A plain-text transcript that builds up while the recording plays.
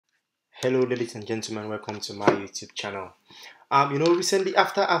Hello, ladies and gentlemen. Welcome to my YouTube channel. Recently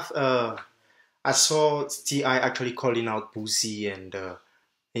after I saw T.I actually calling out Boosie and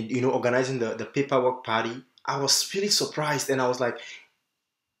organizing the paperwork party, I was really surprised and I was like,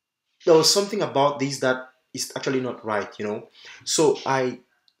 there was something about this that is actually not right. So I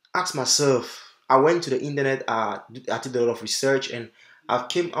asked myself. I went to the internet. I did a lot of research and I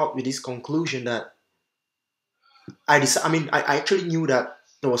came out with this conclusion that I actually knew that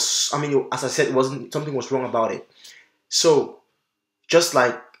there was. As I said, it wasn't something was wrong about it. So just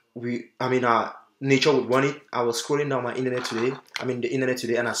like nature would want it, I was scrolling down the internet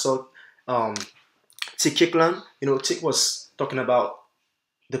today, and I saw um, TK KIRKLAND. Tik was talking about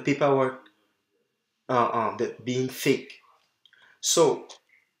the paperwork that being fake. So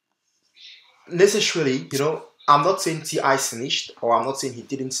necessarily, I'm not saying Ti snitched, or I'm not saying he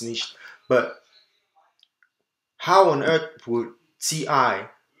didn't snitch, but how on earth would Ti,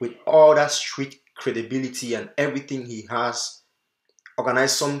 with all that street credibility and everything he has,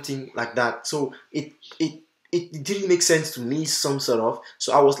 organize something like that? So it didn't make sense to me, some sort of.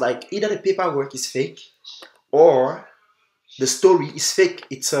 So I was like, either the paperwork is fake or the story is fake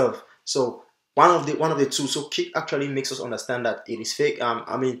itself. So one of the two. So Kick actually makes us understand that it is fake. I've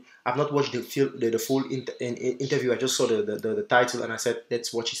not watched the full interview. I just saw the title and I said,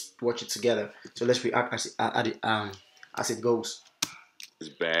 let's watch it together. So let's react as it goes. It's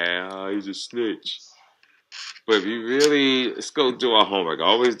bad. He's a snitch. But if you really, let's go do our homework.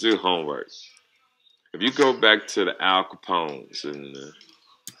 Always do homework. If you go back to the Al Capones and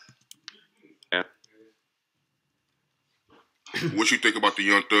what you think about the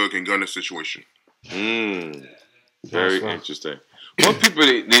YoungThug and Gunna situation? Very interesting. What people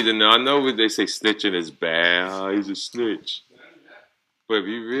need to know, I know when they say snitching is bad. He's a snitch. But if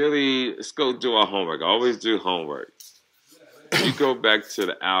you really, let's go do our homework. Always do homework. If you go back to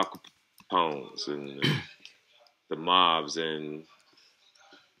the Al Capones and the mobs in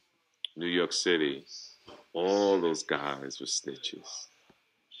New York City, all those guys were snitches.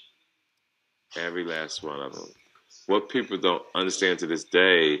 Every last one of them. What people don't understand to this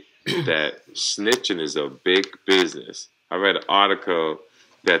day, that snitching is a big business. I read an article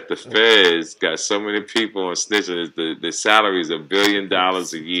that the Feds got so many people on snitching. The salary is $1 billion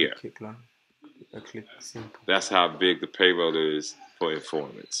a year. That's how big the payroll is for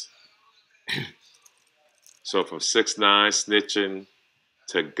informants. So from 6ix9ine snitching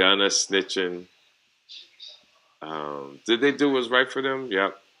to Gunna snitching, did they do what's right for them?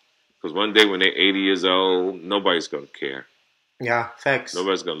 Yep. Because one day when they're 80 years old, nobody's going to care. Yeah, facts.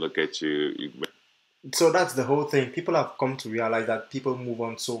 Nobody's going to look at you. So that's the whole thing. People have come to realize that people move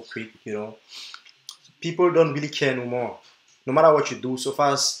on so quick, People don't really care no more. No matter what you do, so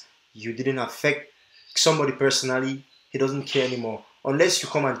far as you didn't affect somebody personally, he doesn't care anymore. Unless you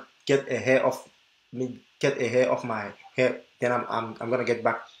come and get a hair off my hair, then I'm gonna get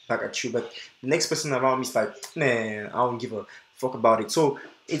back at you. But the next person around me is like, nah, I don't give a fuck about it. So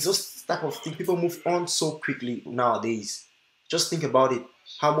it's just type of thing. People move on so quickly nowadays. Just think about it.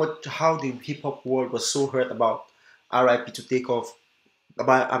 How the hip hop world was so hurt about RIP to Takeoff,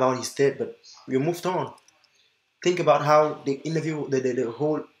 about his death, but we moved on. Think about how the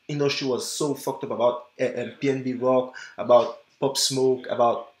whole industry was so fucked up about PNB Rock, about Pop Smoke,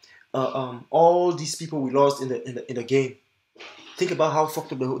 about all these people we lost in the game. Think about how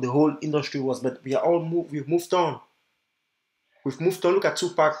fucked up the whole industry was, but we've moved on. We've moved on. Look at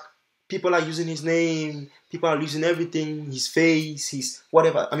Tupac. People are using his name. People are using everything, his face, his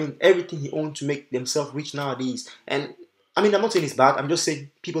whatever. Everything he owned to make themselves rich nowadays. And I'm not saying it's bad. I'm just saying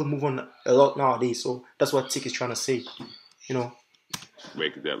people move on a lot nowadays. So that's what Tik is trying to say.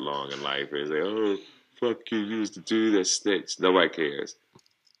 Make it that long in life. They say, oh, fuck you used to do that snitch. Nobody cares.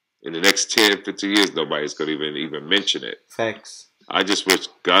 In the next 10, 50 years, nobody's going to even mention it. Facts. I just wish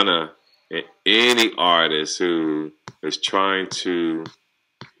Gunna and any artist who is trying to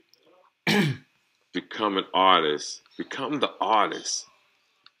become an artist, become the artist.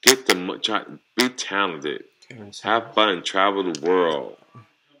 Be talented. Have fun, travel the world.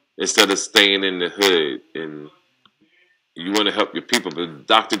 Instead of staying in the hood. And you want to help your people. But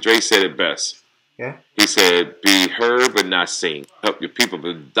Dr. Dre said it best. Yeah. He said, be heard but not seen. Help your people.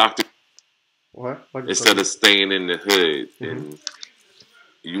 But instead of staying in the hood. And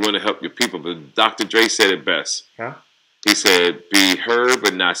you want to help your people. But Dr. Dre said it best. Yeah. He said, be heard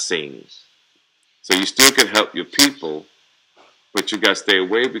but not seen. So you still can help your people, but you got to stay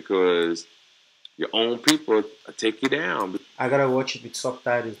away because your own people take you down. I gotta watch it with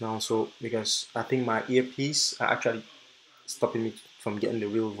subtitles now, because I think my earpiece are actually stopping me from getting the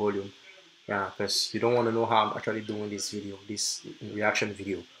real volume. Yeah, because you don't want to know how I'm actually doing this reaction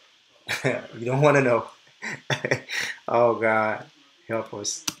video. You don't want to know. Oh God, help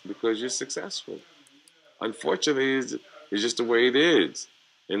us. because you're successful. Unfortunately, it's just the way it is,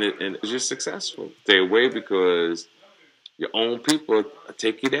 and you're successful. Stay away because your own people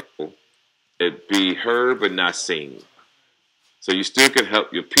take you down. It be heard but not seen. So you still can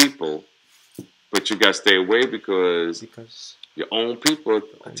help your people, but you got to stay away because Because your own people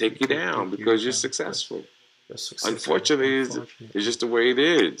own take you people down take you because you're down because successful. you're successful. Unfortunately, it's Unfortunately, just the way it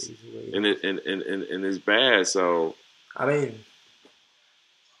it is, is the way it and is. and it's bad. So I mean,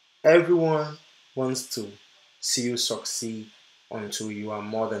 everyone wants to see you succeed until you are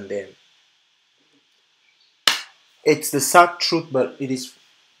more than them. It's the sad truth, but it is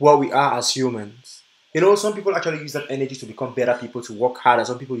what we are as humans. You know, some people actually use that energy to become better people, to work harder.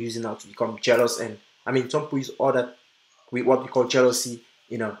 Some people use it now to become jealous, and I mean, some people use all that with what we call jealousy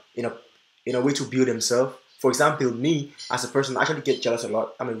in a way to build themselves. For example, me as a person, I actually get jealous a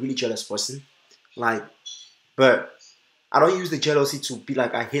lot. I'm a really jealous person, like, but I don't use the jealousy to be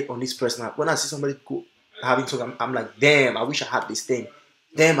like I hate on this person. Like, when I see somebody go having something, I'm like, damn, I wish I had this thing.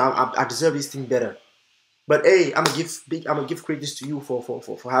 Damn, I deserve this thing better. But hey, I'm gonna give credit to you for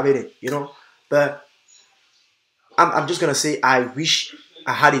having it, you know. But I'm just gonna say I wish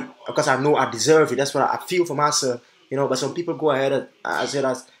I had it because I know I deserve it. That's what I feel for myself, you know. But some people go ahead as well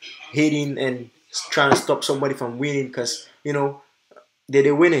as hating and trying to stop somebody from winning because you know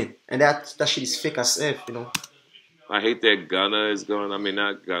they're winning, and that shit is fake as f, you know. I hate that Gunna is going. I mean,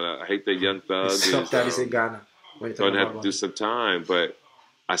 not Gunna. I hate that Young Thug It's up is that is a Ghana when you're talking going to have about to do one. some time. But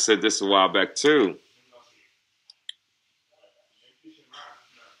I said this a while back too.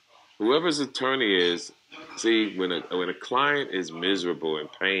 Whoever's attorney is, see, when a client is miserable in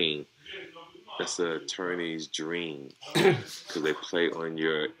pain, that's an attorney's dream because they play on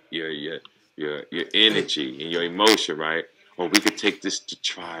your energy and your emotion, right? Or we could take this to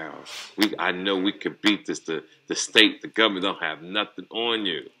trial. I know we could beat this. The state, the government don't have nothing on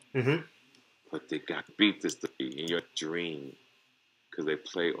you, Mm-hmm. but they got to beat this in your dream because they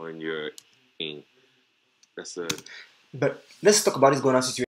play on your. That's a But let's talk about this Ghana situation.